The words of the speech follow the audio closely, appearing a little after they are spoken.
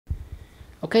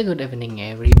Okay, good evening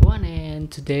everyone,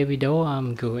 and today video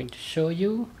I'm going to show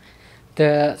you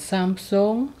the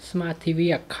Samsung Smart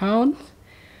TV account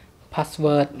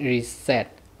password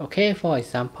reset. Okay, for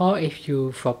example, if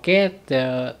you forget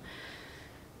the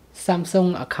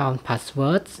Samsung account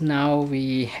passwords, now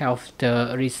we have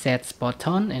the reset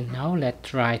button, and now let's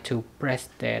try to press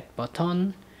that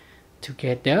button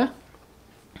together.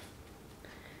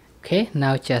 Okay,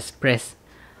 now just press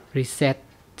reset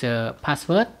the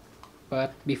password.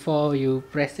 But before you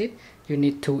press it, you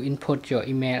need to input your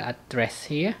email address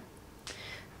here.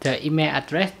 The email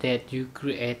address that you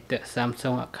create the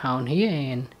Samsung account here,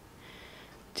 and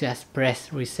just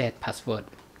press reset password.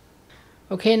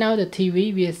 Okay, now the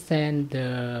TV will send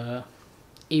the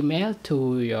email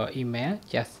to your email.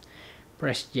 Just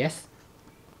press yes.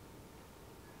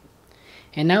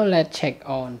 And now let's check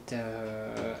on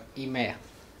the email.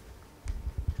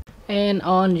 And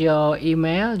on your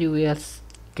email you will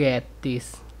get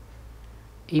this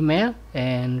email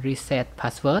and reset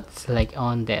password. Select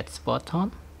on that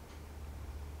button,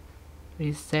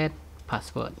 reset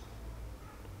password.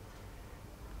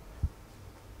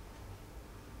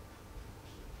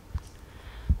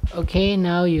 Okay,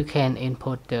 now you can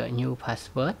input the new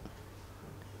password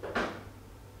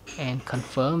and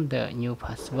confirm the new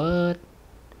password.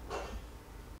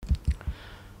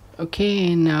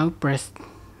 Okay, now press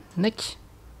next,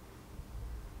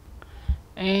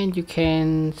 and you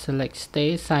can select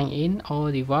stay sign in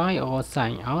all device or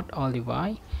sign out all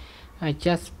device. I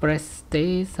just press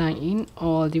stay sign in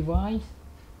all device.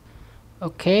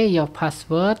 Okay, your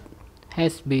password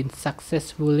has been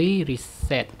successfully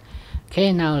reset.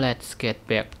 Okay, now let's get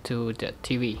back to the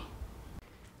TV.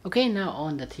 Okay, now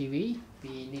on the TV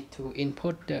we need to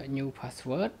input the new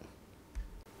password.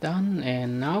 Done,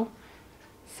 and now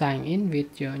sign in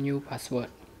with your new password.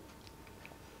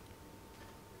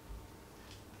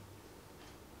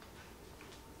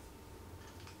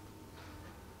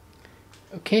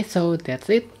 Okay, so that's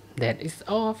it. That is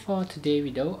all for today's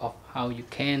video of how you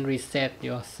can reset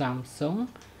your Samsung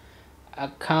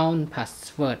account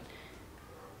password.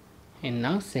 And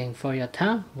now thanks for your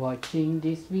time watching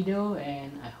this video,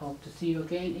 and I hope to see you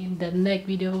again in the next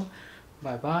video.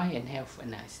 Bye bye and have a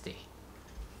nice day.